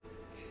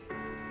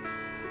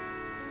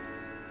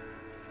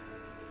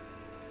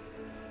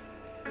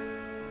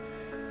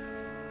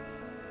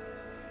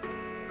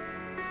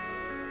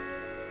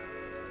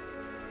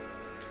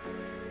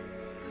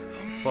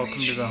Welcome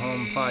to the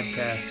Home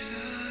Podcast.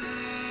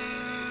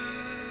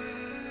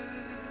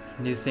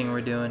 New thing we're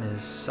doing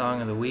is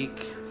Song of the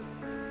Week.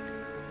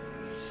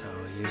 So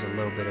here's a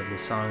little bit of the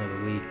Song of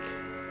the Week.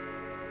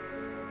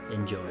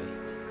 Enjoy.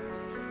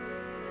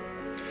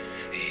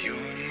 You're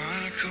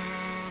my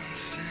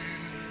constant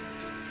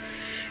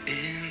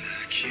in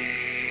the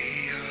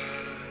chaos.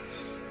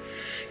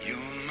 You're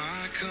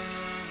my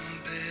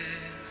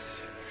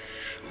compass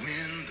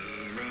when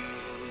the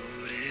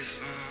road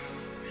is long.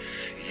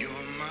 You're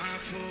my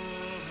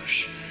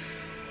portion,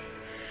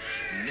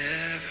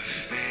 never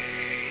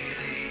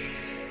failing.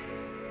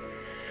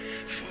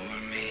 For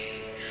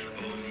me,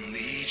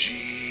 only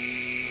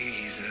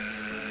Jesus.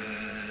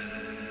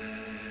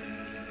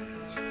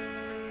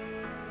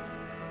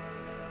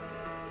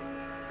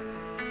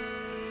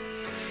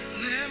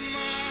 Let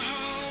my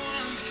heart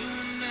want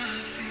for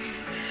nothing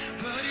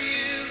but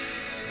you,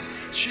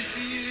 just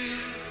you.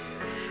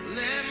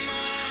 Let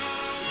my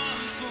heart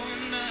want for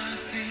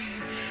nothing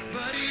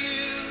but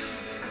you,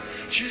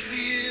 just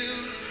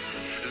you.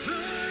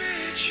 The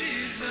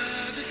riches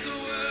of this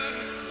world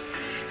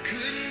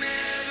could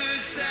never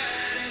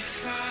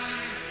satisfy.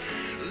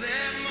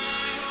 Let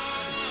my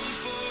heart want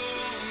for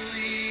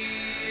only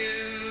you.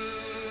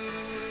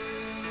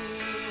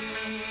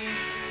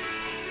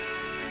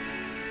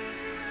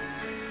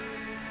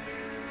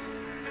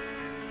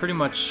 Pretty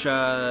much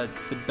the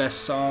best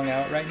song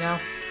out right now.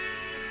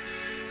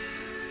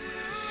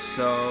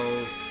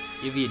 So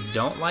if you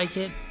don't like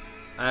it,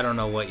 I don't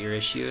know what your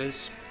issue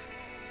is.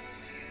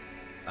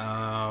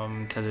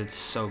 Because it's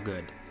so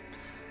good.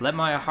 Let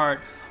my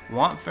heart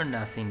want for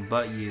nothing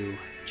but you,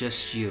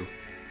 just you.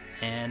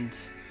 And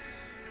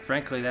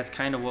frankly, that's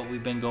kind of what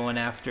we've been going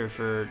after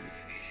for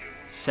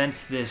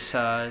since this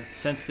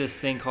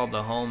thing called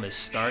the Home has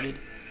started.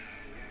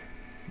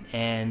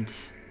 And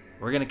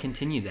we're gonna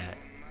continue that.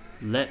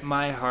 Let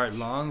my heart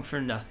long for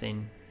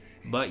nothing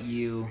but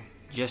you,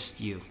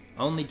 just you,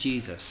 only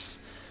Jesus.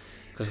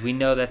 Because we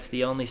know that's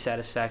the only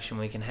satisfaction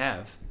we can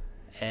have.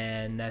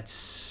 And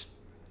that's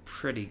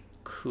pretty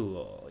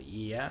cool,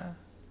 yeah?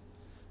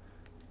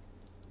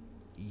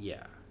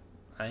 Yeah,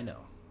 I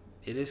know.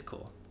 It is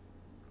cool.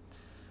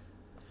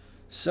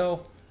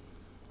 So,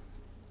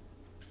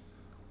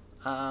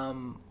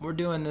 we're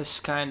doing this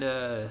kind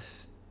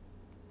of...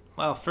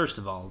 Well, first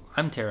of all,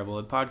 I'm terrible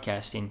at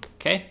podcasting,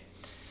 okay?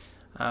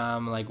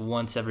 Like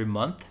once every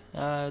month,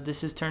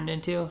 this is turned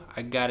into.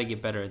 I gotta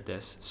get better at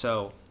this.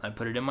 So, I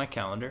put it in my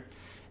calendar,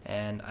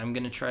 and I'm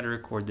gonna try to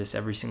record this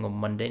every single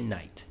Monday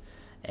night.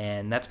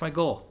 And that's my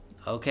goal,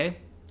 okay?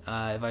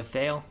 If I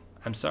fail,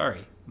 I'm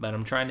sorry. But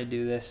I'm trying to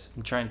do this.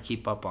 I'm trying to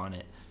keep up on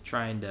it.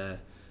 Trying to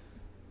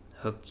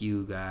hook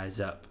you guys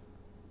up.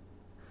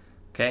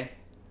 Okay?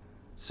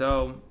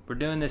 So, we're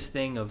doing this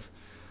thing of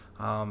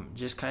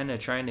just kind of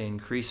trying to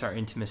increase our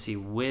intimacy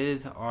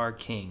with our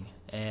King.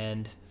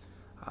 And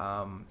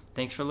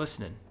thanks for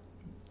listening.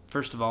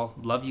 First of all,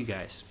 love you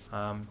guys.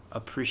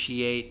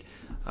 Appreciate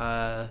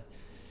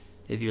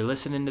if you're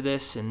listening to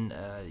this, and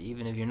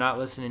even if you're not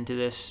listening to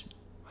this,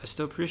 I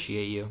still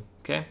appreciate you,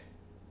 okay?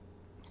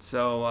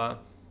 So,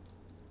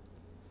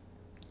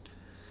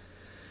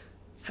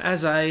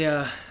 as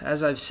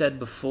I've said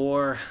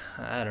before,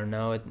 I don't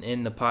know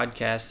in the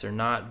podcast or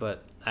not,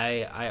 but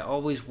I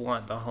always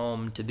want the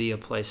home to be a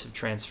place of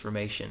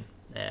transformation,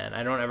 and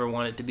I don't ever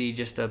want it to be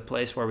just a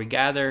place where we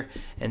gather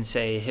and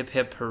say hip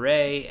hip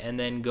hooray, and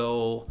then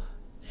go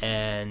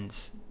and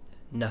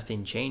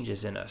nothing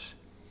changes in us.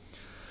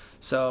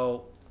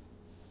 So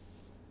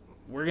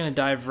we're gonna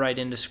dive right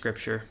into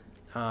scripture.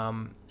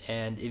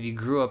 And if you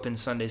grew up in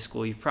Sunday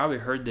school, you've probably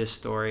heard this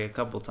story a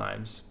couple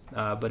times.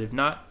 But if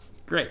not,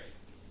 great.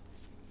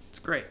 It's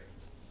great.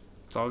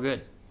 It's all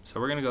good. So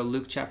we're going to go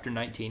Luke chapter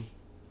 19.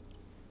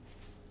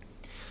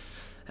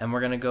 And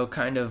we're going to go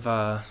kind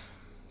of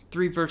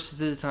 3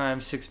 verses at a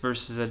time, 6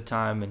 verses at a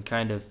time, and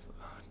kind of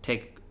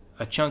take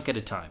a chunk at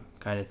a time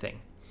kind of thing.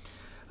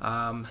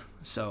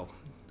 So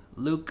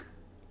Luke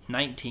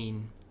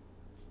 19,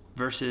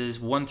 verses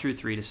 1 through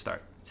 3 to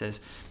start. It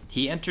says,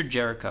 "He entered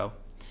Jericho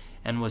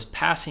and was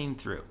passing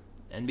through.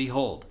 And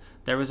behold,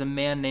 there was a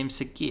man named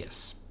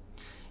Zacchaeus.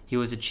 He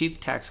was a chief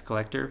tax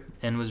collector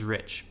and was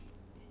rich.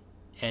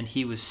 And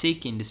he was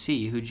seeking to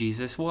see who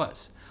Jesus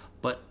was.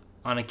 But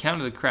on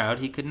account of the crowd,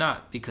 he could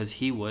not, because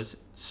he was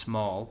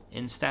small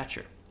in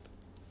stature."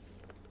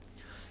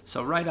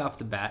 So right off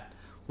the bat,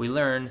 we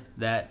learn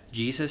that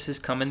Jesus is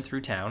coming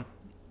through town.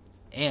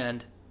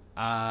 And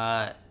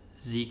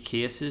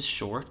Zacchaeus is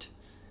short.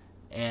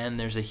 And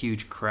there's a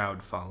huge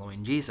crowd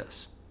following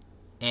Jesus.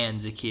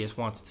 And Zacchaeus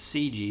wants to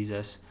see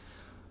Jesus.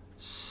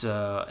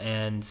 So,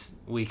 and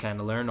we kind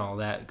of learn all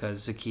that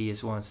because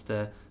Zacchaeus wants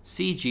to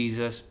see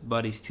Jesus,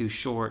 but he's too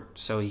short,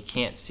 so he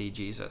can't see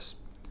Jesus.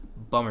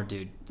 Bummer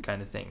dude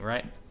kind of thing,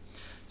 right?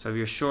 So if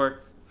you're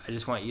short, I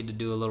just want you to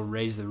do a little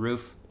raise the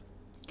roof,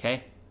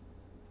 okay?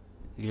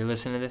 If you're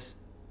listening to this,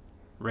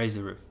 raise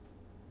the roof.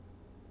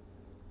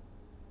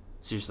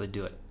 Seriously,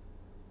 do it.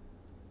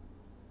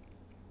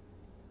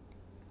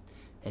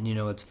 And you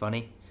know what's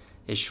funny?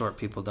 Is short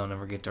people don't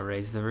ever get to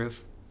raise the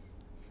roof.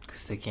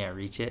 because they can't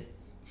reach it.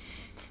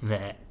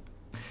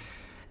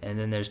 And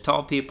then there's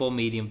tall people,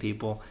 medium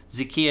people.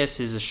 Zacchaeus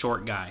is a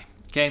short guy.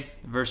 Okay,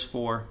 verse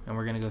 4, and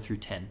we're going to go through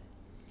 10.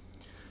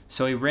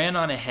 So he ran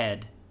on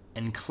ahead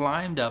and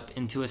climbed up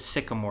into a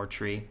sycamore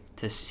tree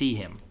to see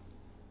him.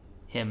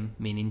 Him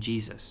meaning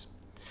Jesus.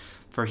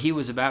 For he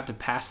was about to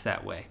pass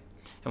that way.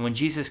 And when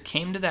Jesus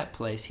came to that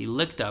place, he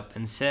looked up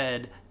and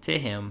said to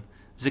him,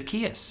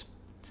 Zacchaeus,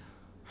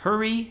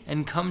 hurry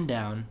and come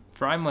down,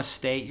 for I must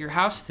stay at your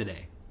house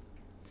today.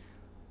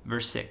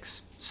 Verse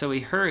 6. So he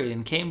hurried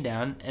and came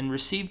down and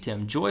received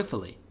him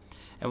joyfully.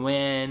 And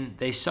when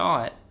they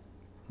saw it,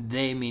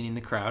 they, meaning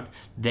the crowd,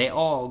 they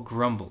all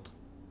grumbled.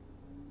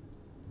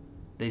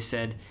 They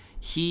said,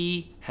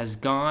 he has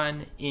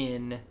gone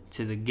in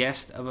to the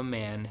guest of a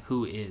man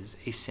who is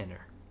a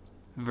sinner.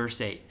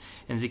 Verse 8.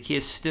 And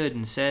Zacchaeus stood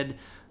and said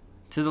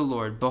to the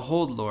Lord,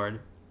 Behold, Lord,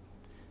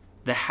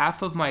 the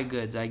half of my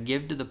goods I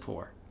give to the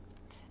poor.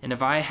 And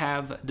if I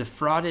have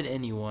defrauded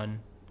anyone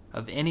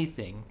of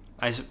anything,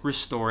 I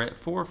restore it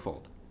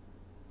fourfold.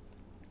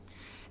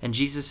 And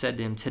Jesus said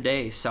to him,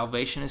 Today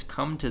salvation has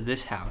come to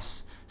this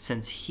house,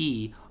 since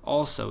he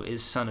also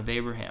is son of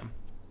Abraham.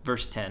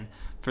 Verse 10,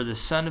 For the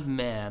Son of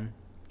Man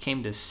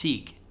came to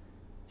seek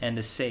and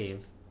to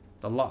save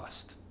the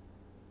lost.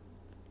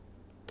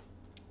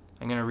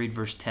 I'm going to read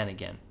verse 10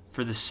 again.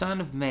 For the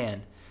Son of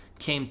Man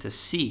came to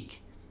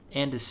seek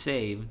and to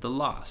save the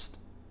lost.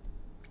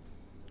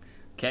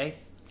 Okay?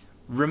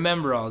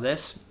 Remember all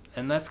this,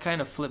 and let's kind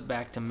of flip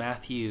back to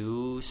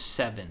Matthew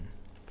 7,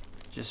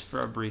 just for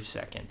a brief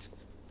second.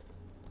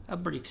 A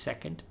brief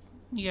second.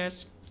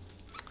 Yes.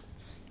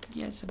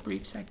 Yes, a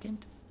brief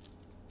second.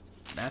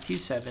 Matthew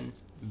 7,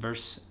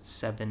 verse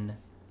 7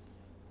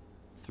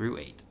 through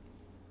 8.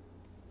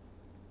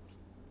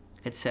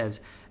 It says,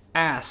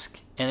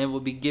 Ask, and it will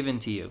be given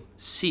to you.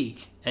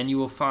 Seek, and you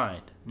will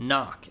find.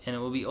 Knock, and it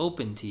will be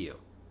opened to you.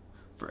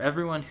 For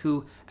everyone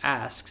who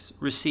asks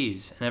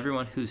receives, and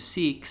everyone who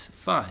seeks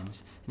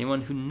finds.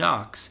 Anyone who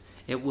knocks,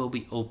 it will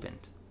be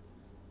opened.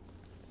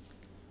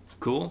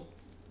 Cool?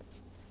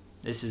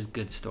 This is a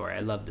good story. I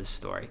love this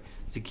story.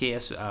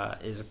 Zacchaeus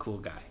is a cool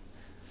guy.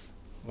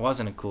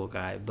 Wasn't a cool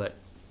guy, but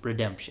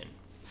redemption.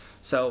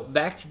 So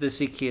back to the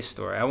Zacchaeus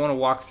story. I want to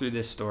walk through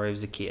this story of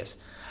Zacchaeus.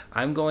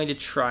 I'm going to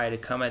try to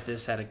come at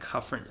this at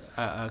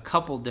a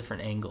couple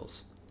different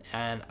angles.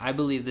 And I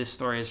believe this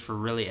story is for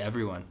really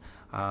everyone.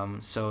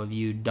 So if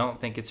you don't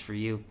think it's for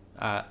you,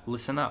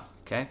 listen up,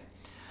 okay?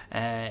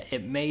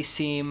 It may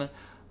seem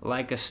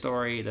like a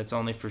story that's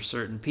only for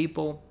certain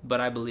people,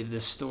 but I believe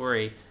this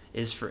story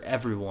is for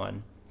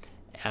everyone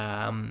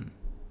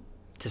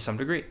to some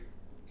degree.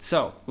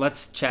 So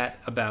let's chat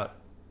about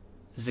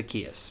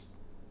Zacchaeus.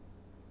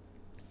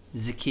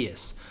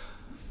 Zacchaeus.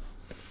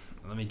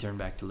 Let me turn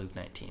back to Luke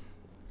 19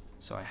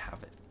 so I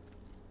have it.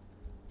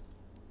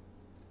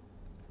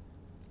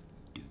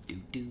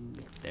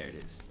 There it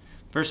is.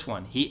 Verse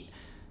 1.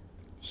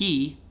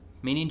 He,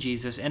 meaning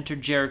Jesus,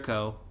 entered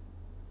Jericho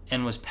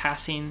and was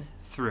passing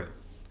through.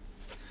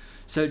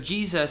 So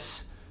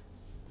Jesus,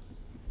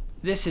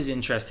 this is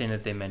interesting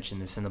that they mention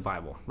this in the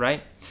Bible,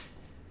 right?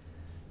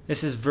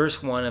 This is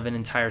verse 1 of an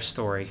entire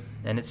story,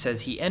 and it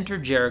says he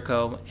entered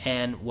Jericho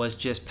and was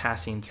just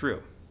passing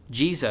through.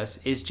 Jesus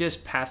is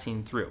just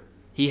passing through.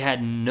 He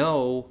had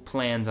no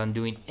plans on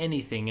doing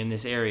anything in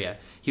this area.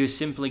 He was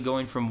simply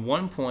going from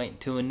one point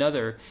to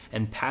another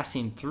and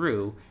passing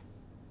through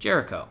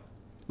Jericho,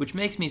 which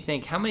makes me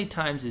think, how many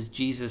times is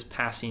Jesus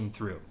passing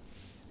through?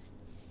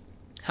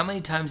 How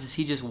many times is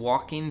he just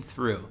walking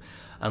through?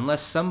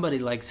 Unless somebody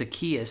like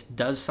Zacchaeus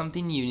does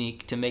something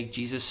unique to make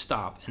Jesus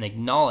stop and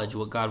acknowledge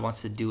what God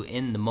wants to do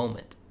in the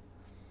moment.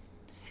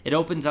 It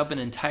opens up an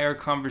entire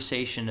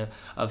conversation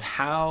of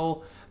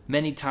how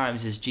many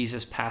times is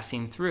Jesus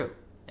passing through,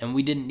 and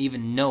we didn't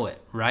even know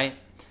it, right?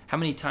 How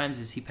many times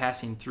is he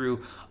passing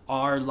through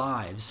our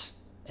lives,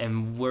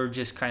 and we're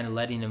just kind of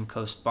letting him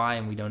coast by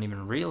and we don't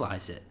even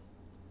realize it?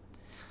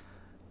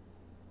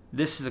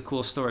 This is a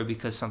cool story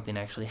because something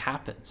actually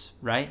happens,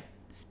 right?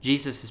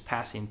 Jesus is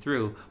passing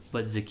through,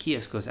 but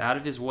Zacchaeus goes out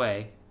of his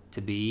way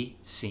to be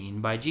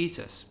seen by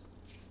Jesus.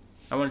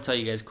 I want to tell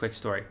you guys a quick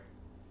story.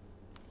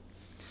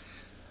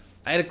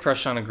 I had a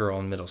crush on a girl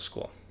in middle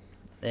school,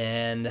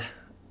 and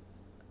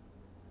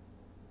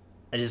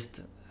I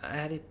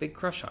had a big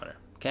crush on her,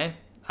 okay?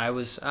 I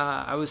was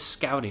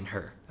scouting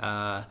her,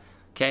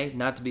 okay?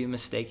 Not to be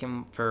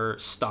mistaken for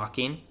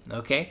stalking,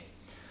 okay?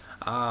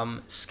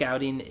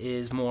 Scouting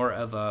is more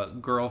of a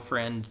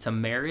girlfriend to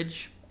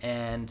marriage,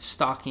 and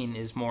stalking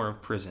is more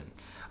of prison.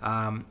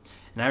 And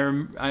I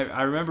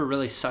remember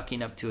really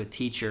sucking up to a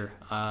teacher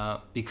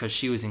because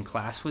she was in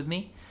class with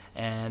me,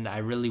 and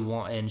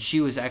and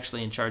she was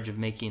actually in charge of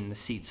making the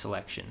seat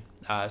selection.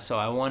 So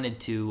I wanted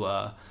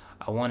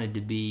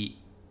to be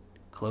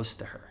close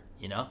to her,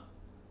 you know?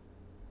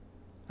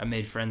 I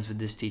made friends with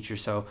this teacher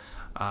so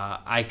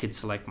I could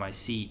select my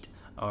seat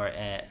or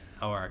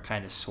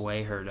kind of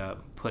sway her to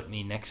put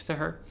me next to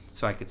her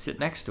so I could sit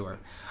next to her.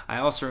 I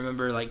also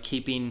remember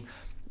keeping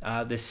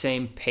the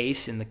same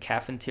pace in the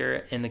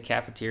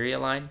cafeteria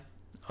line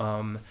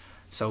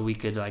so we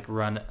could like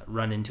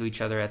run into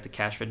each other at the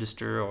cash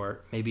register,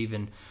 or maybe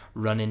even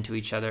run into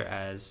each other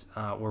as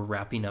we're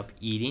wrapping up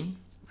eating.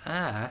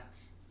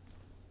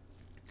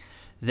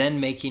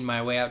 Then making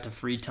my way out to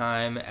free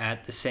time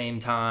at the same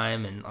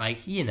time, and like,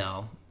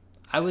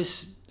 I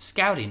was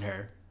scouting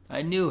her.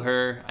 I knew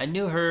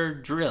her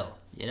drill,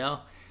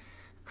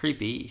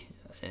 creepy.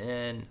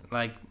 And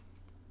like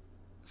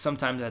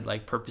sometimes I'd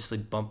like purposely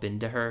bump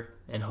into her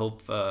in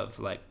hope of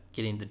like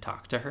getting to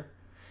talk to her.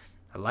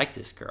 I like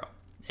this girl,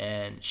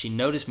 and she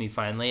noticed me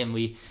finally, and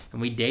we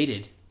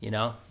dated.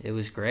 It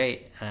was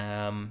great.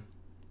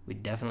 We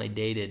definitely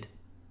dated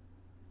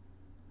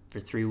for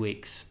 3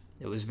 weeks.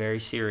 It was very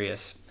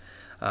serious.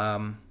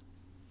 And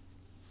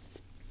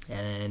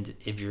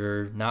if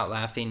you're not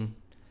laughing,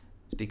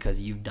 it's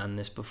because you've done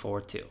this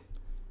before too.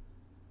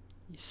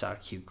 You saw a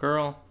cute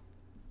girl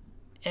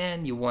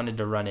and you wanted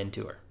to run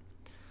into her.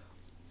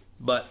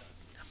 But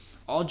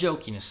all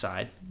joking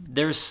aside,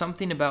 there's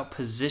something about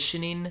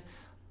positioning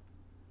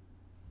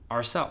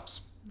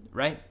ourselves,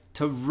 right?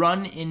 To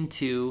run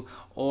into,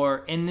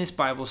 or in this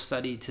Bible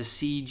study, to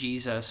see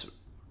Jesus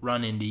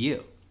run into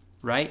you,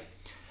 right?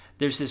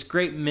 There's this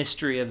great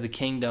mystery of the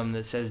kingdom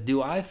that says,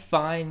 do I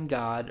find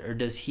God or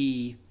does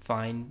he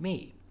find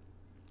me?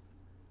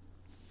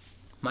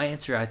 My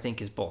answer, I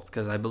think, is both,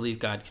 because I believe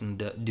God can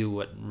do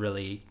what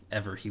really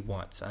ever he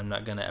wants. I'm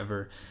not going to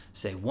ever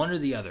say one or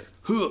the other.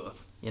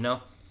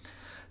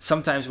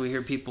 Sometimes we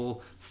hear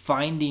people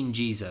finding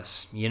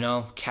Jesus,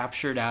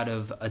 captured out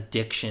of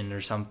addiction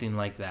or something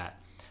like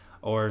that,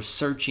 or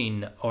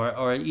searching,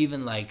 or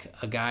even like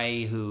a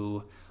guy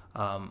who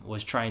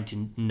was trying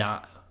to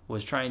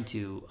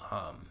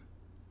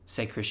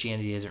say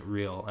Christianity isn't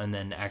real, and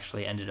then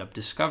actually ended up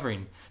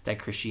discovering that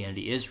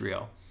Christianity is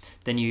real.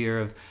 Then you hear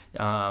of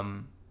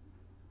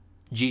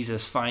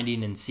Jesus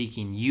finding and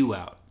seeking you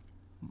out.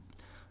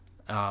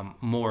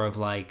 More of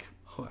like,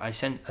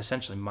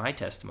 essentially my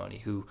testimony,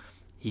 who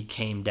he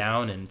came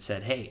down and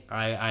said, hey,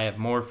 I have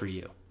more for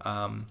you.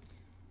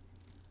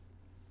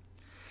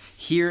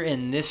 Here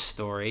in this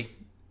story,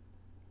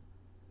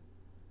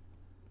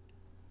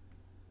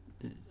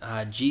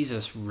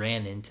 Jesus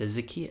ran into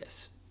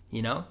Zacchaeus.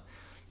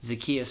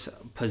 Zacchaeus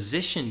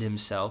positioned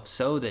himself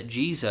so that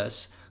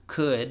Jesus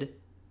could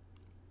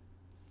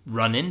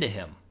run into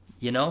him,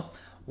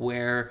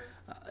 where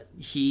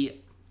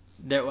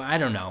I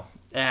don't know.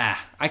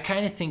 I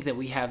kind of think that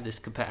we have this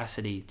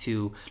capacity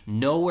to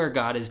know where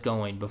God is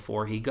going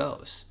before he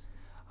goes,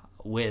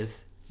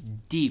 with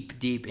deep,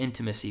 deep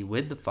intimacy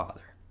with the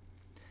Father.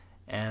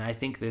 And I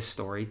think this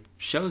story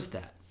shows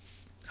that,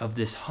 of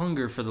this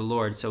hunger for the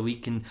Lord, so we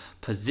can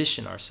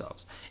position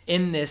ourselves.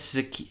 In this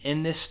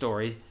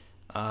story,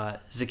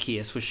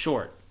 Zacchaeus was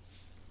short.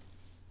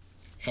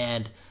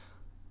 And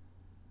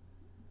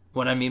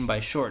what I mean by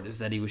short is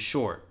that he was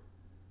short,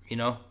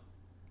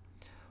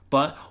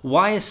 But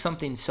why is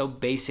something so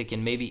basic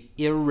and maybe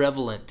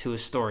irrelevant to a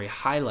story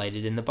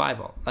highlighted in the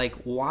Bible? Like,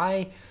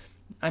 why?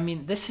 I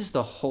mean, this is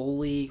the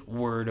holy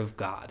word of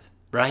God,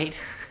 right?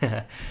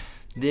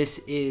 This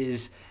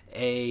is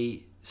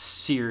a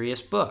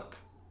serious book.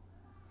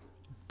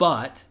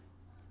 But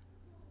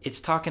it's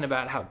talking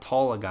about how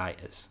tall a guy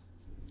is.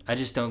 I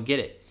just don't get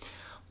it.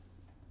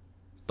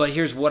 But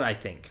here's what I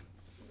think.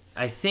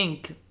 I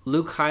think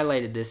Luke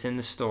highlighted this in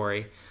the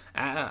story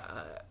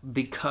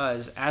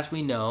because, as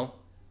we know,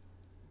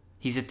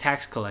 he's a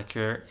tax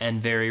collector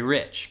and very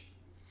rich.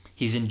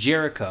 He's in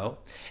Jericho,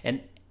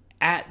 and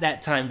at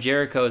that time,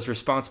 Jericho is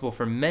responsible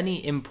for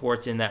many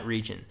imports in that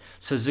region.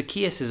 So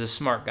Zacchaeus is a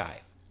smart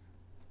guy.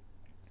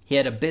 He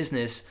had a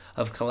business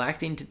of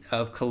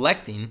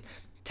collecting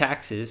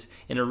taxes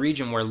in a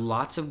region where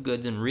lots of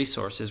goods and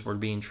resources were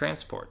being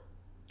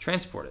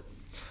transported.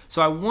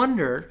 So I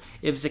wonder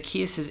if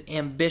Zacchaeus'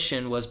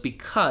 ambition was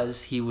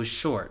because he was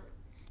short.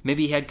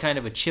 Maybe he had kind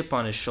of a chip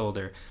on his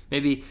shoulder.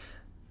 Maybe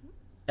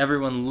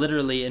everyone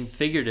literally and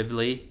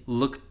figuratively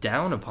looked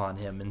down upon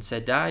him and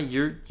said,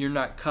 you're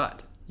not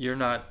cut. You're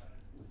not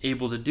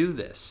able to do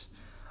this.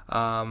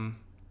 That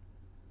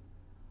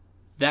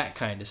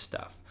kind of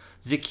stuff.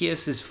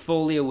 Zacchaeus is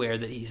fully aware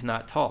that he's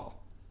not tall.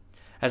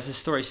 As the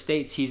story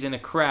states, he's in a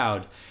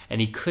crowd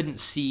and he couldn't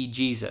see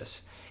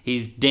Jesus.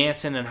 He's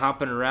dancing and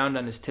hopping around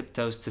on his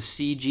tiptoes to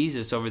see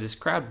Jesus over this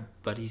crowd,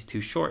 but he's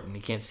too short and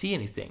he can't see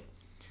anything.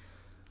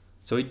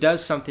 So he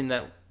does something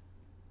that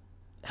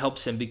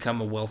helps him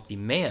become a wealthy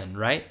man,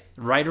 right?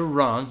 Right or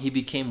wrong, he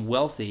became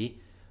wealthy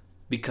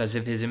because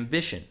of his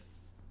ambition.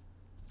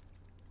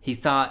 He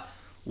thought,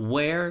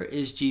 where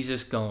is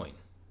Jesus going?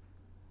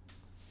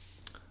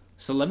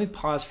 So let me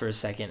pause for a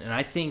second, and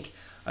I think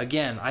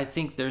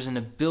there's an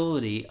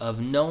ability of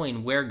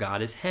knowing where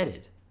God is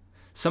headed.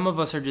 Some of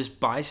us are just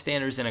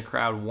bystanders in a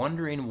crowd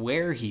wondering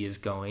where he is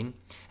going,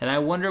 and I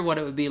wonder what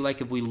it would be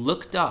like if we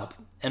looked up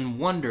and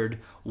wondered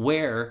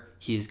where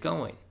he is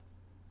going,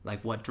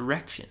 like what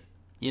direction.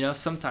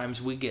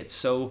 Sometimes we get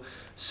so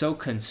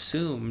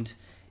consumed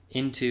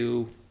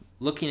into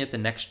looking at the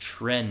next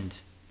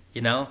trend,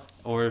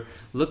 or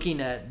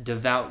looking at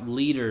devout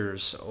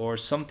leaders or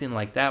something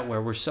like that,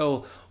 where we're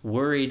so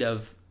worried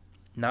of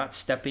not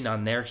stepping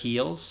on their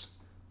heels,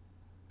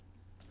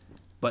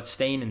 but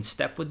staying in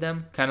step with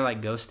them, kind of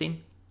like ghosting.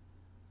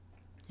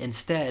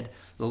 Instead,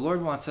 the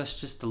Lord wants us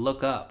just to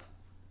look up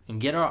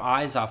and get our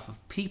eyes off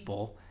of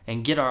people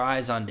and get our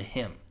eyes onto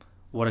him.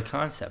 What a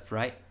concept,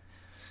 right?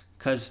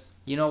 Because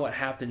you know what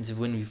happens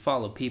when we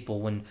follow people,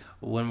 when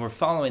we're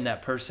following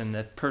that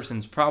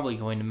person's probably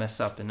going to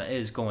mess up and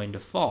is going to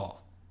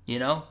fall. You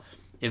know,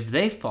 if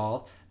they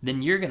fall,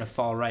 then you're going to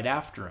fall right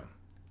after them.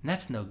 And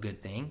that's no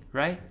good thing,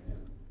 right?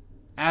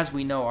 As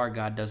we know, our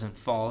God doesn't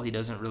fall. He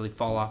doesn't really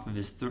fall off of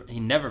his throne. He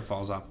never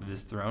falls off of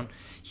his throne.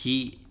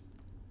 He's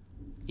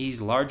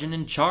large and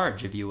in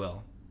charge, if you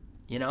will.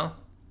 You know?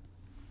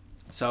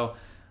 So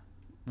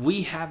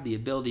we have the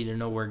ability to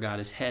know where God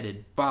is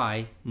headed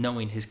by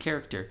knowing his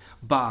character,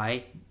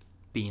 by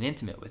being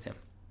intimate with him.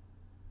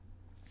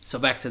 So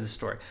back to the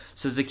story.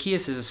 So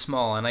Zacchaeus is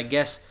small, and I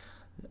guess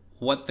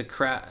what the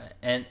crowd,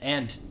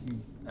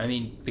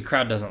 the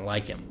crowd doesn't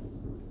like him.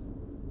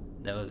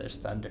 No, there's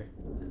thunder.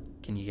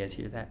 Can you guys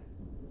hear that?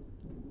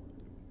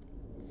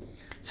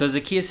 So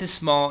Zacchaeus is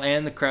small,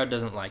 and the crowd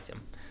doesn't like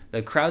him.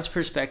 The crowd's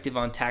perspective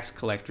on tax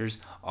collectors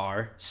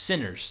are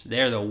sinners.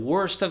 They're the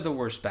worst of the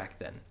worst back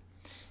then.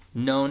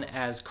 Known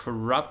as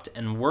corrupt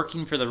and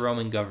working for the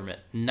Roman government.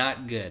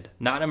 Not good.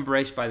 Not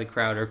embraced by the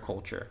crowd or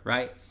culture,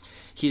 right?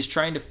 He's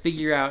trying to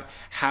figure out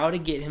how to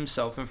get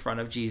himself in front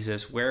of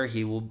Jesus where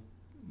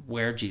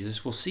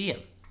Jesus will see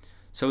him.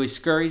 So he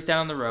scurries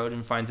down the road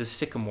and finds a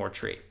sycamore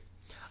tree.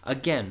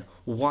 Again,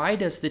 why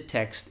does the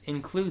text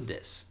include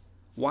this?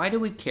 Why do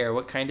we care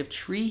what kind of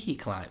tree he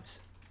climbs?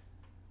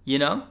 You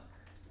know?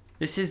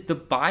 This is the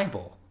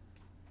Bible.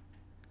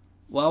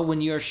 Well,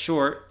 when you're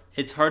short,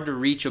 it's hard to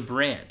reach a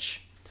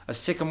branch. A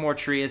sycamore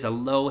tree is a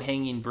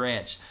low-hanging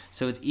branch,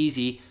 so it's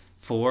easy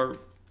for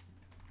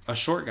a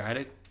short guy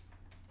to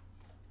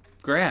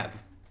grab.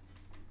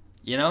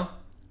 You know?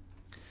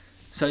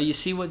 So you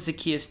see what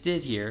Zacchaeus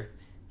did here.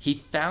 He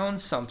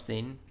found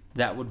something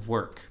that would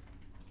work.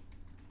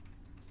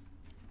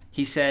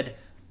 He said,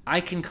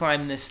 I can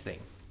climb this thing.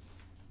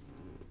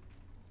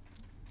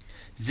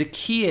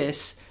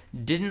 Zacchaeus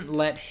didn't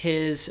let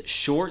his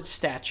short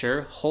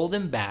stature hold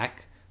him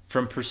back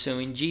from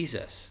pursuing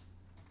Jesus.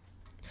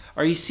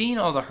 Are you seeing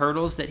all the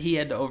hurdles that he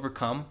had to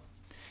overcome?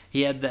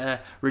 He had the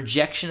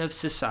rejection of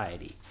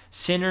society,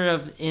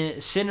 sinner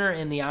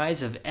in the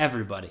eyes of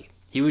everybody.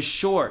 He was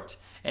short,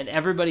 and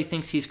everybody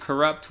thinks he's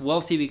corrupt,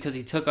 wealthy because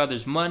he took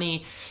others'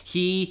 money.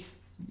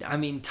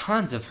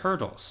 Tons of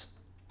hurdles.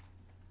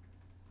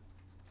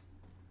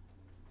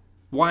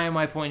 Why am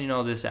I pointing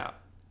all this out?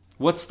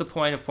 What's the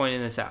point of pointing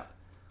this out?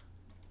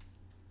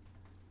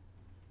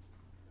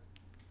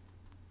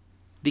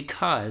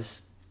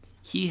 Because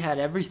he had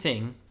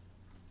everything.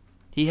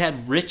 He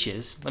had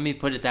riches. Let me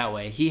put it that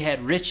way. He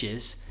had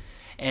riches,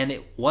 and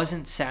it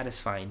wasn't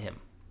satisfying him.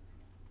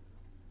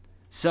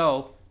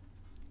 So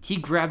he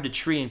grabbed a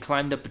tree and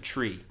climbed up a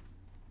tree.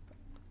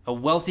 A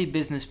wealthy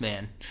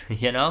businessman,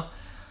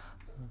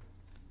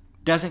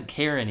 doesn't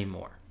care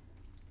anymore.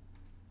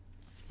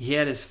 He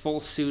had his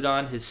full suit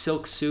on, his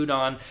silk suit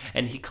on,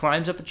 and he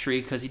climbs up a tree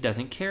because he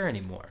doesn't care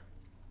anymore.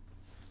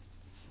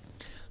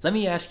 Let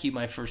me ask you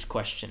my first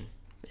question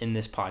in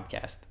this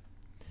podcast.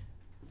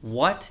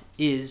 What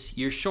is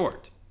your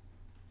short?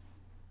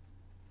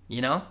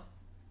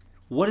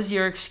 What is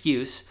your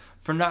excuse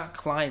for not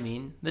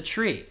climbing the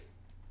tree?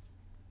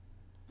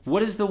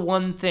 What is the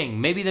one thing?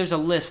 Maybe there's a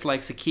list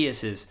like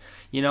Zacchaeus's.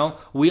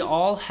 We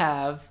all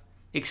have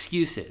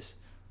excuses.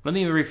 Let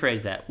me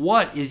rephrase that.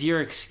 What is your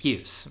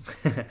excuse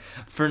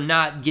for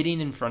not getting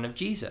in front of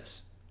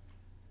Jesus?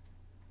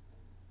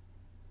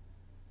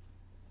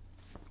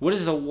 What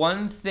is the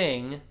one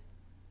thing,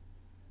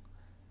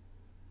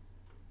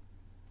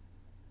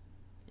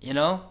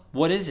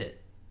 what is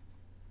it?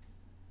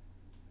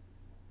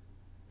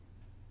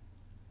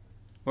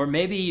 Or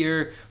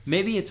maybe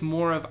it's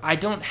more of, I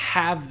don't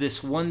have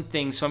this one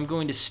thing, so I'm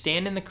going to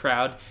stand in the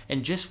crowd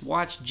and just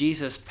watch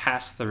Jesus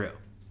pass through.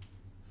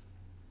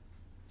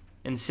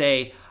 And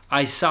say,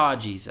 I saw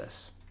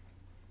Jesus.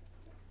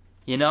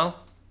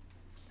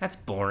 That's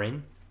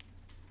boring.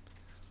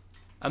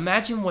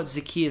 Imagine what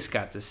Zacchaeus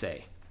got to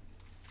say.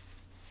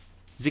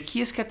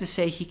 Zacchaeus got to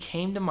say, he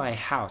came to my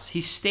house.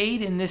 He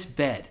stayed in this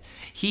bed.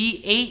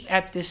 He ate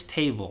at this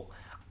table.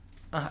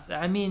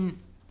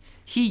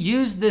 He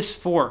used this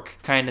fork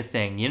kind of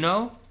thing,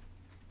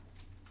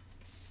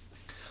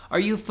 Are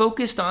you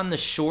focused on the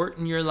short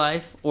in your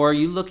life, or are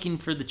you looking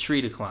for the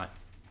tree to climb?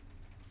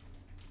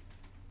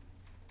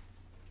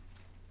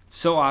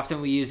 So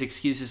often we use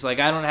excuses like,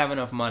 I don't have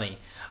enough money.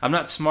 I'm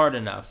not smart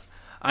enough.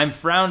 I'm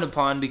frowned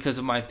upon because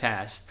of my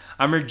past.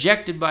 I'm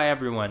rejected by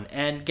everyone.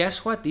 And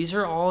guess what? These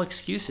are all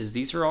excuses.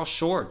 These are all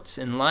shorts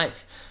in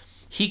life.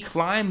 He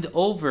climbed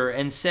over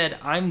and said,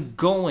 I'm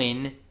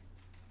going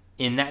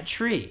in that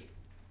tree.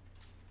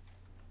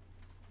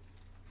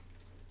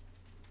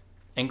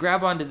 And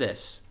grab onto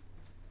this.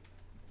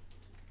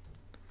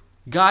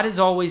 God is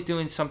always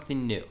doing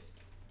something new.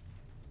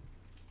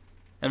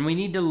 And we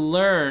need to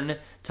learn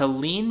to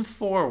lean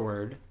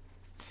forward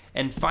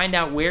and find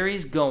out where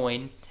he's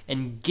going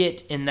and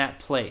get in that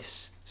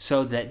place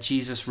so that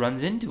Jesus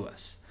runs into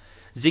us.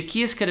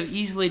 Zacchaeus could have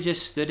easily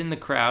just stood in the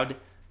crowd,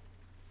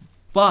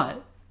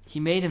 but he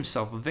made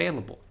himself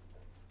available.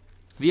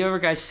 Have you ever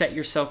guys set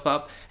yourself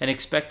up and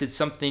expected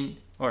something,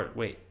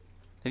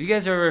 have you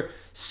guys ever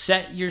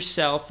set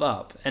yourself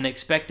up and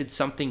expected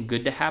something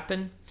good to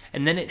happen,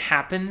 and then it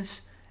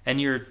happens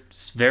and you're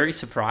very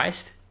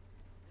surprised?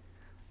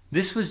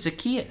 This was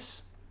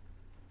Zacchaeus.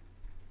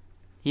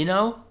 You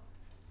know,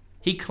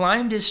 he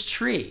climbed his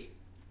tree.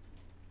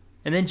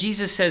 And then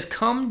Jesus says,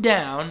 come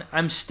down,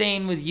 I'm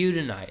staying with you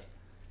tonight.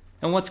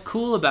 And what's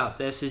cool about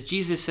this is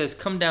Jesus says,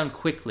 come down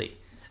quickly.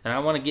 And I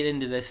want to get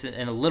into this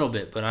in a little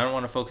bit, but I don't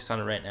want to focus on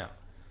it right now.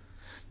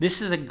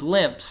 This is a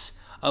glimpse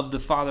of the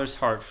Father's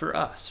heart for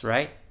us,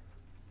 right?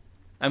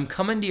 I'm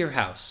coming to your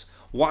house.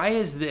 Why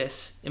is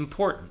this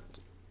important?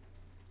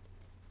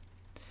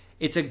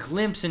 It's a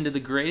glimpse into the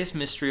greatest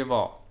mystery of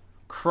all,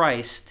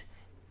 Christ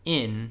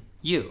in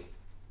you.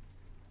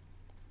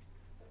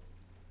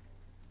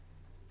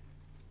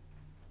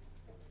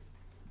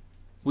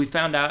 We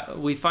find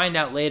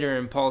out later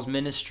in Paul's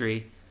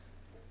ministry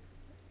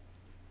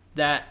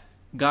that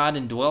God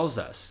indwells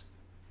us.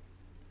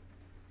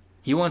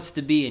 He wants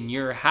to be in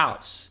your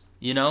house.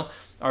 You know,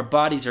 our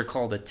bodies are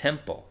called a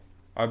temple.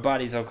 Our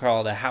bodies are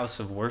called a house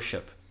of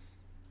worship,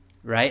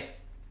 right?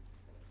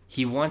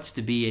 He wants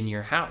to be in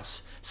your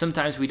house.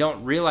 Sometimes we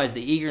don't realize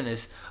the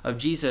eagerness of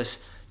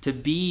Jesus to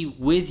be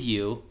with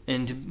you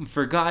and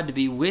for God to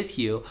be with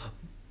you.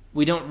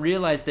 We don't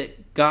realize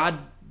that God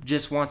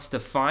just wants to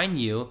find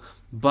you,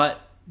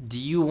 but do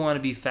you want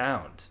to be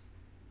found?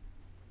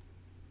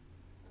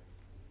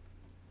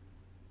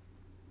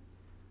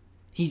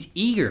 He's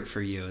eager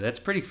for you. That's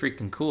pretty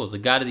freaking cool. The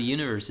God of the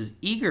universe is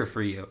eager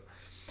for you.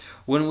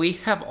 When we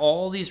have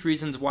all these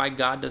reasons why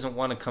God doesn't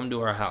want to come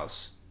to our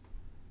house,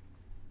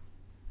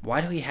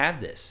 why do we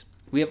have this?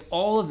 We have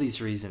all of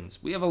these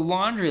reasons. We have a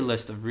laundry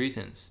list of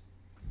reasons.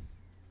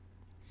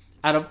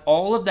 Out of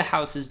all of the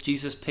houses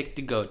Jesus picked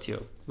to go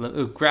to,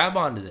 grab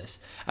onto this.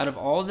 Out of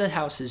all the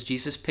houses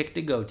Jesus picked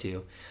to go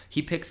to,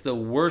 he picks the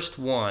worst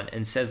one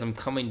and says, I'm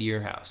coming to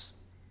your house.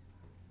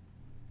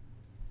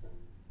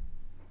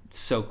 It's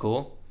so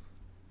cool.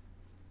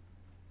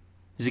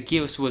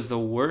 Zacchaeus was the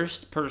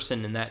worst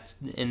person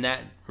in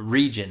that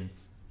region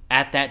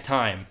at that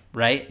time,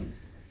 right?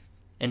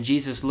 And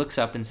Jesus looks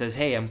up and says,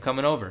 hey, I'm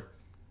coming over.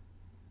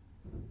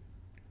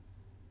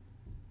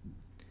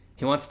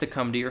 He wants to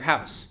come to your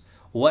house.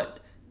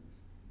 What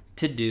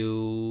to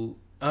do?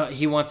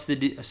 He wants to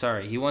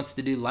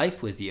do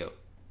life with you.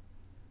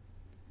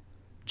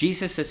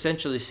 Jesus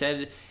essentially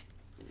said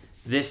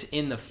this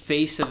in the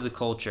face of the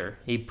culture.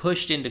 He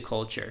pushed into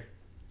culture,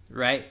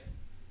 right?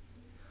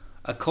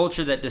 A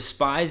culture that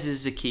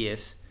despises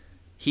Zacchaeus,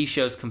 he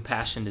shows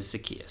compassion to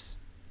Zacchaeus.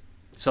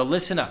 So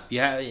listen up.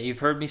 You've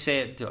heard me say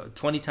it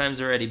 20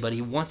 times already, but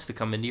he wants to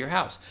come into your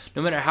house.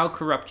 No matter how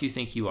corrupt you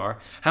think you are,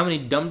 how many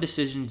dumb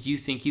decisions you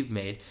think you've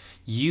made,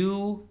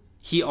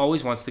 he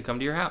always wants to come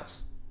to your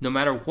house. No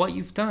matter what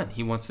you've done,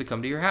 he wants to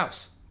come to your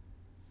house.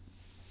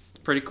 It's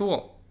pretty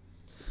cool.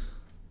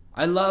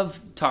 I love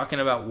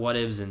talking about what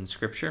ifs in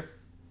Scripture.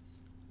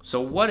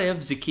 So what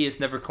if Zacchaeus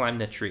never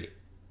climbed that tree?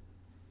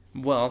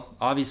 Well,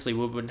 obviously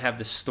we wouldn't have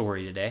this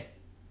story today.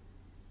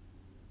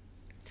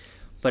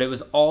 But it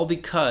was all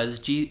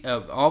because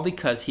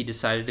he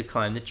decided to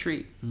climb the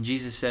tree. And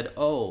Jesus said,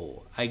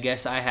 oh, I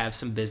guess I have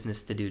some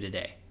business to do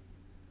today.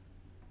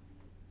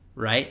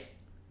 Right?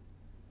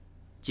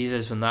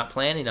 Jesus was not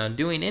planning on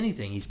doing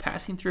anything. He's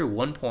passing through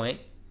one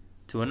point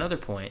to another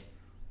point.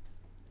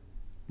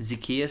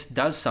 Zacchaeus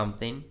does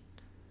something,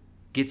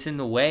 gets in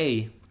the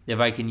way, if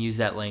I can use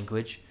that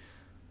language,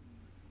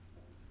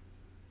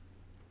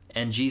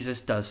 and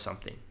Jesus does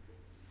something.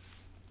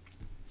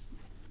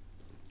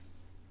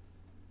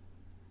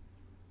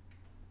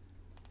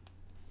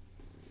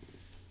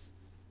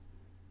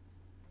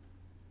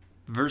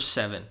 Verse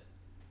 7.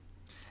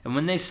 And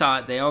when they saw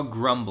it, they all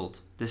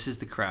grumbled. This is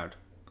the crowd.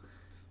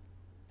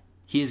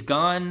 He has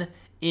gone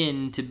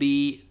in to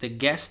be the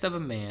guest of a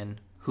man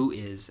who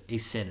is a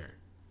sinner.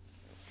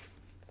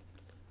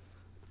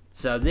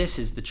 So this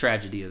is the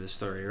tragedy of the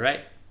story,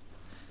 right?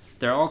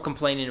 They're all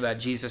complaining about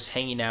Jesus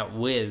hanging out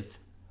with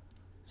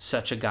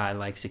such a guy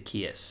like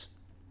Zacchaeus.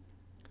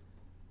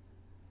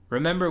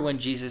 Remember when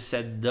Jesus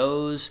said,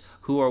 those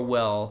who are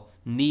well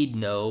need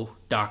no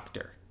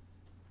doctor,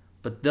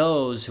 but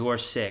those who are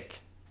sick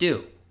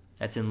do.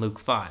 That's in Luke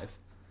 5.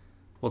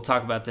 We'll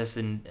talk about this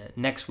in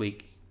next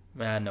week.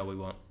 No, we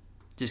won't.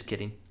 Just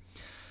kidding.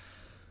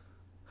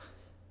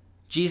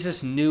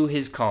 Jesus knew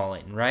his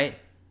calling, right?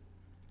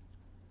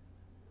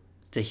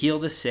 To heal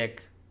the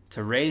sick,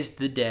 to raise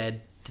the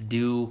dead, to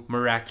do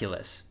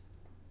miraculous.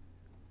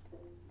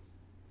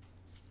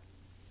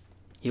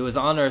 He was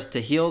on earth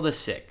to heal the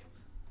sick.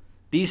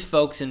 These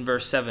folks in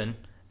verse 7,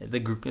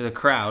 the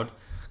crowd,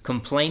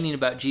 complaining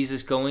about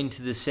Jesus going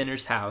to the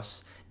sinner's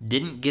house,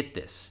 didn't get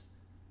this.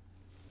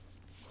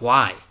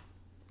 Why?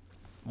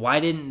 Why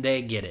didn't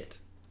they get it?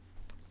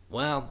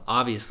 Well,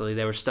 obviously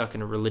they were stuck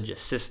in a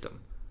religious system.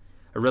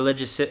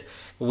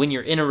 When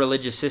you're in a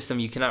religious system,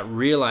 you cannot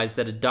realize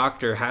that a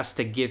doctor has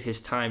to give his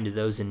time to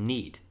those in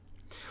need.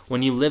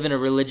 When you live in a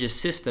religious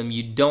system,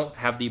 you don't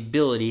have the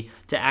ability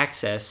to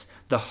access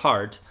the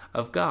heart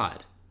of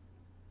God.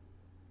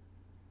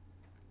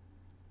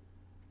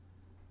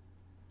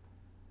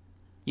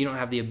 You don't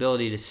have the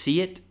ability to see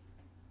it.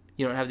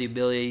 You don't have the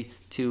ability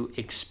to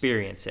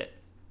experience it.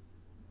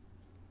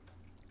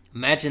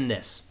 Imagine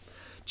this.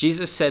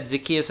 Jesus said,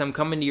 Zacchaeus, I'm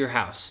coming to your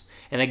house.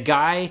 And a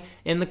guy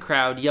in the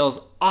crowd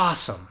yells,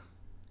 awesome.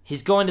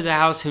 He's going to the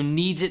house who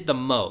needs it the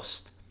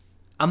most.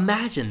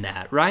 Imagine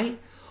that, right?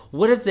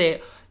 What if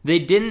they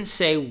didn't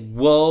say,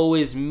 woe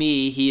is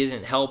me, he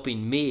isn't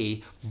helping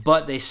me,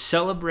 but they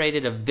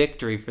celebrated a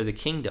victory for the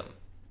kingdom?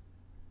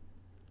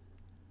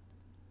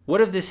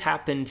 What if this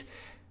happened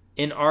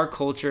in our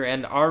culture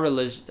and our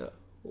religion?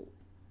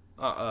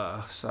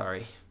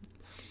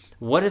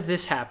 What if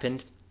this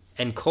happened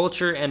and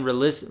culture and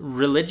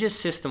religious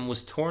system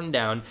was torn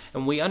down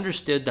and we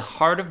understood the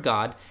heart of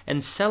God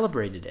and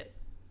celebrated it?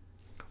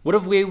 What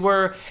if we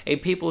were a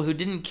people who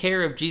didn't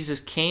care if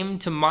Jesus came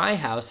to my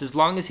house as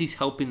long as he's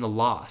helping the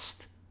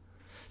lost?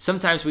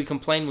 Sometimes we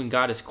complain when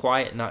God is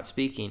quiet, not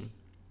speaking.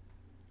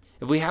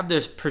 If we have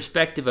this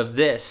perspective of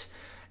this,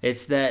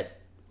 it's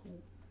that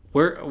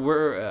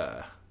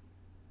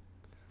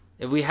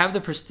if we have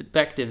the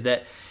perspective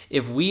that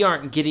if we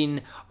aren't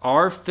getting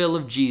our fill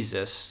of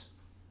Jesus,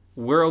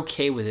 we're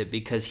okay with it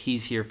because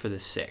he's here for the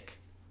sick.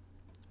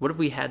 What if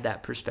we had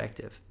that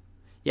perspective?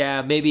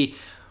 Yeah, maybe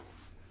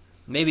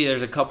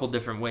there's a couple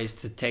different ways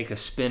to take a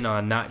spin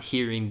on not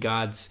hearing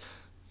God's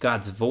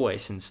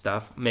voice and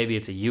stuff. Maybe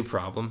it's a you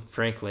problem,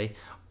 frankly.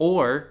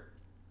 Or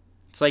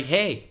it's like,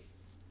 hey,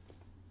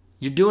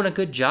 you're doing a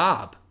good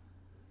job.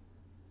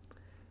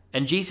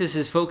 And Jesus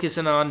is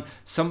focusing on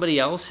somebody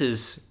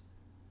else's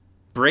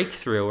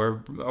breakthrough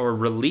or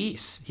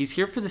release. He's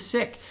here for the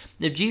sick.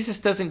 If Jesus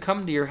doesn't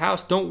come to your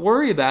house, don't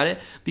worry about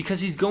it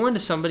because he's going to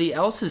somebody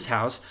else's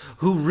house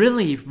who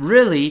really,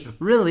 really,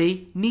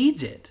 really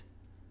needs it.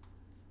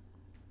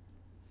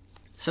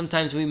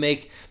 Sometimes we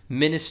make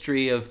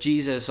ministry of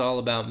Jesus all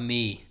about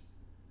me,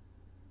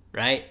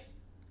 right?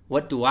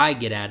 What do I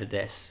get out of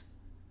this?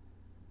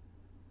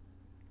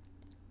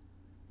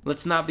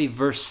 Let's not be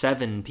verse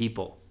 7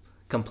 people,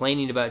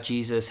 complaining about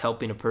Jesus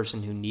helping a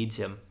person who needs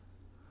him.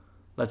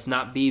 Let's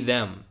not be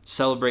them.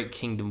 Celebrate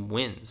kingdom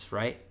wins,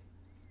 right?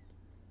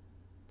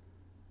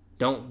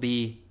 Don't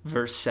be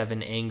verse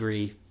 7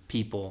 angry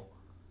people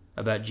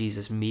about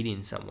Jesus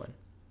meeting someone.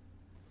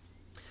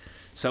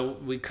 So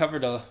we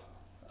covered a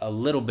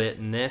little bit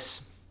in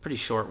this, pretty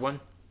short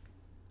one.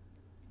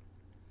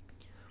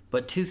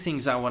 But two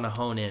things I want to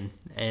hone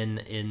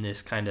in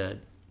this kind of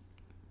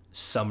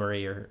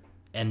summary or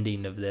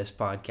ending of this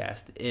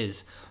podcast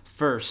is,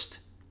 first,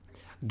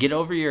 get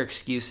over your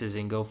excuses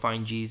and go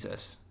find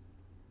Jesus.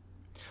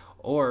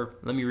 Or,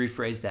 let me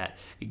rephrase that.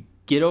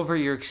 Get over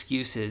your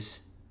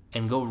excuses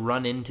and go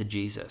run into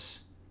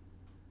Jesus.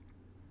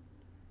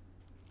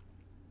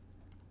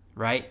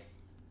 Right?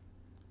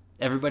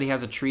 Everybody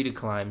has a tree to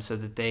climb so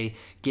that they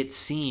get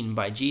seen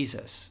by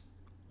Jesus.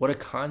 What a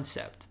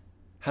concept.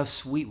 How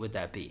sweet would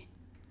that be?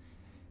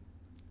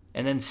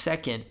 And then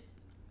second,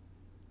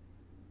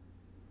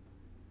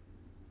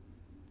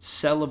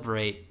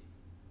 celebrate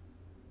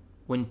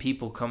when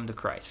people come to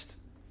Christ.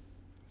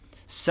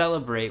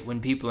 Celebrate when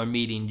people are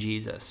meeting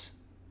Jesus.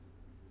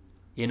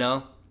 You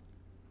know?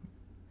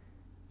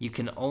 You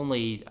can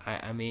only,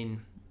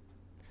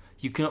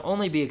 you can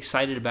only be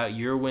excited about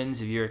your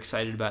wins if you're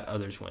excited about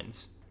others'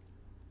 wins.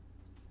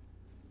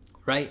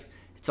 Right?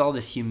 It's all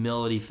this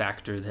humility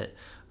factor that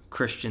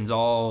Christians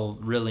all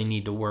really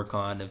need to work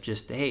on, of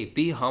just, hey,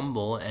 be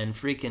humble and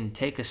freaking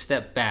take a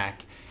step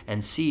back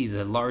and see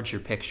the larger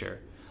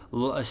picture.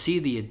 See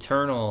the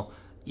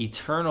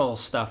eternal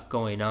stuff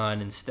going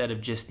on instead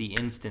of just the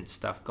instant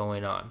stuff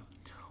going on.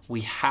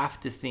 We have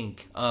to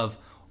think of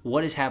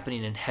what is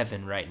happening in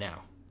heaven right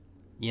now,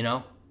 you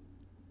know?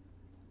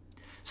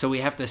 So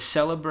we have to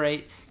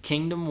celebrate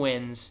kingdom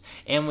wins,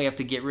 and we have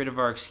to get rid of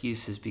our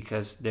excuses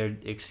because they're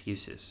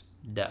excuses.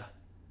 Duh.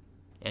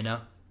 You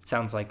know? It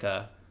sounds like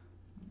a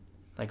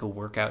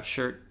workout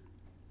shirt,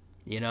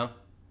 you know?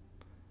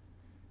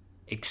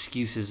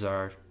 Excuses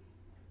are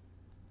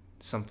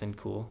something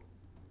cool.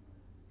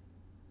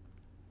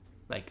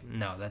 Like,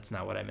 no, that's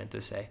not what I meant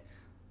to say.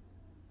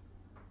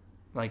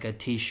 Like a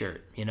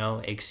t-shirt, you know?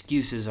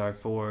 Excuses are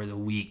for the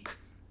weak.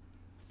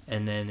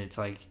 And then it's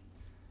like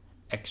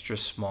extra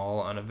small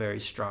on a very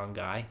strong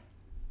guy.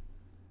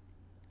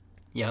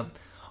 Yep.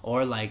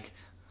 Or like,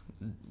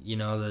 you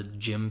know, the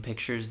gym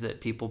pictures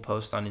that people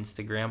post on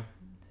Instagram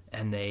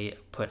and they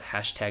put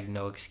hashtag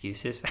no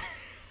excuses.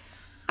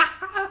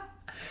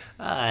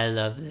 I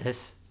love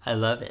this. I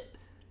love it.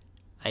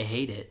 I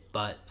hate it,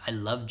 but I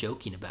love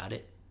joking about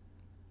it.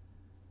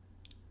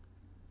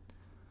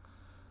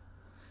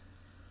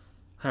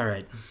 All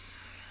right.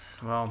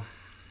 Well,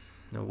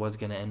 it was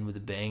going to end with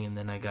a bang, and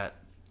then I got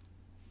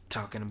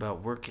talking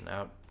about working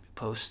out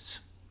posts.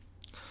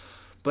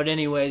 But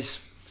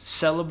anyways,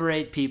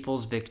 celebrate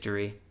people's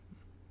victory.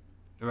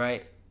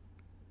 right?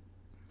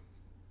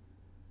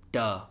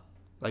 Duh.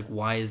 Like,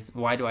 why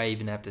do I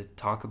even have to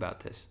talk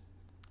about this?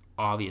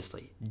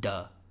 Obviously.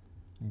 Duh.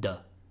 Duh.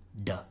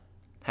 Duh.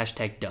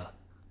 Hashtag duh.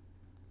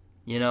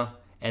 You know?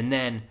 And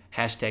then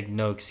hashtag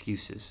no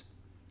excuses.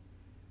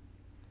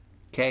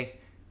 Okay?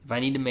 If I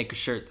need to make a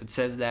shirt that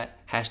says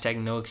that, hashtag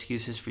no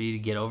excuses for you to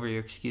get over your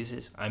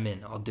excuses, I'm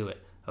in. I'll do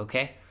it.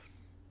 Okay?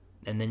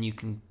 And then you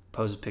can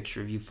pose a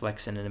picture of you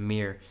flexing in a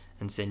mirror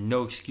and say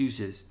no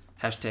excuses.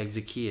 Hashtag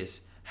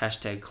Zacchaeus.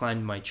 Hashtag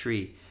climbed my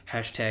tree.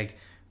 Hashtag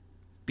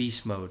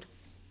beast mode.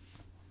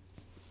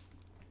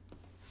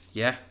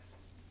 Yeah?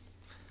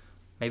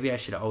 Maybe I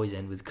should always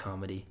end with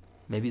comedy.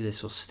 Maybe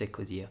this will stick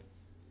with you.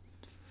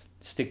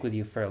 Stick with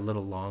you for a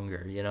little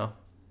longer, you know?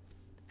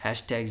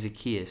 Hashtag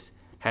Zacchaeus.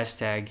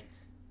 Hashtag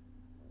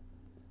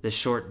the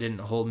short didn't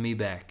hold me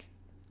back.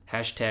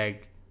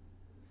 Hashtag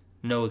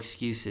no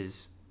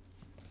excuses.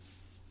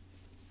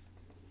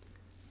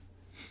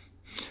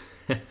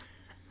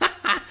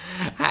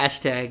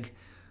 Hashtag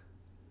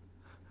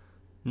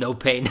no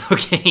pain, no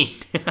gain.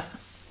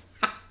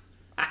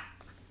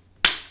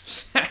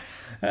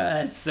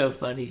 That's so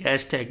funny.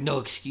 Hashtag no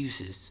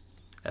excuses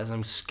as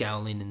I'm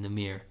scowling in the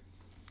mirror.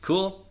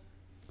 Cool?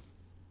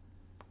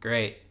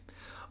 Great.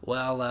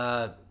 Well,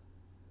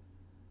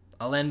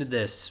 I'll end with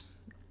this.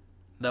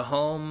 The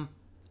home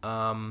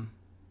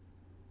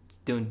is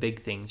doing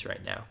big things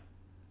right now.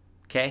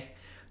 Okay?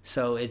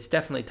 So it's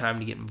definitely time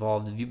to get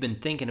involved. If you've been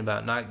thinking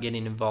about not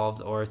getting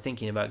involved or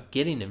thinking about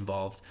getting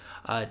involved,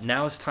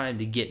 now it's time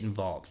to get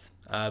involved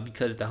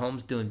because the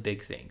home's doing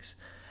big things.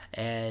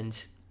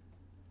 And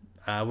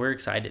we're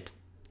excited.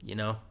 You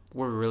know,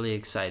 we're really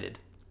excited.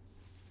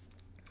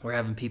 We're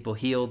having people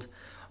healed.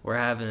 We're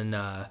having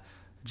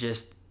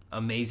just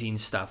amazing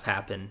stuff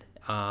happen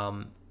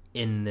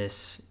in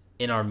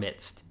our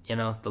midst. You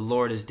know, the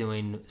Lord is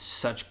doing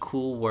such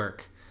cool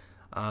work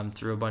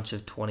through a bunch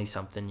of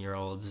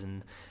 20-something-year-olds,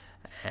 and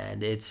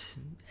it's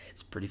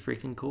pretty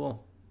freaking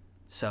cool.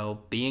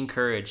 So be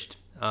encouraged.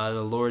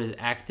 The Lord is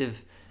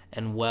active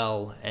and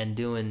well and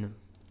doing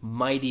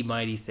mighty,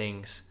 mighty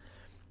things.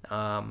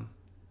 And,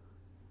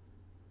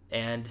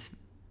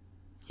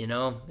 you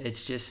know,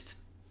 it's just,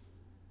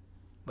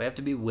 we have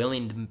to be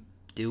willing to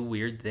do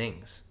weird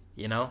things,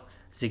 you know?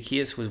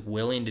 Zacchaeus was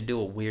willing to do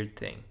a weird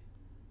thing.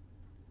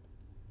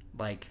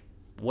 Like,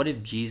 what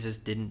if Jesus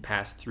didn't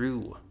pass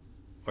through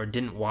or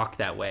didn't walk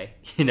that way,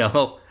 you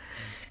know?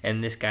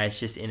 And this guy's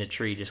just in a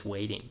tree just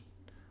waiting.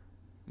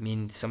 I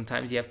mean,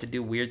 sometimes you have to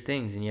do weird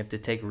things and you have to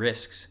take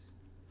risks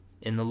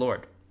in the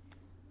Lord.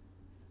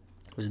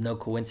 It was no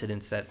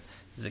coincidence that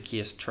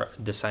Zacchaeus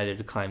decided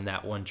to climb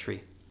that one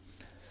tree.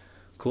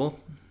 Cool?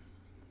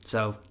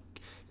 So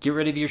get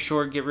rid of your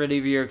short, get rid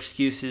of your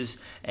excuses,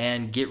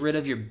 and get rid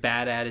of your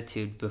bad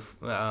attitude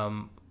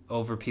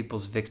over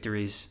people's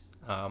victories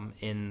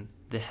in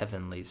the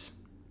heavenlies.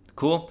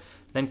 Cool?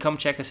 Then come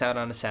check us out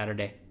on a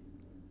Saturday.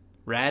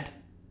 Rad?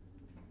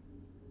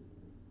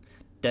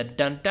 Dun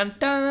dun dun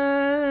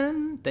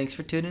dun! Thanks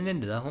for tuning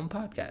in to the Home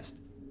Podcast.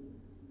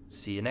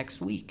 See you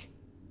next week.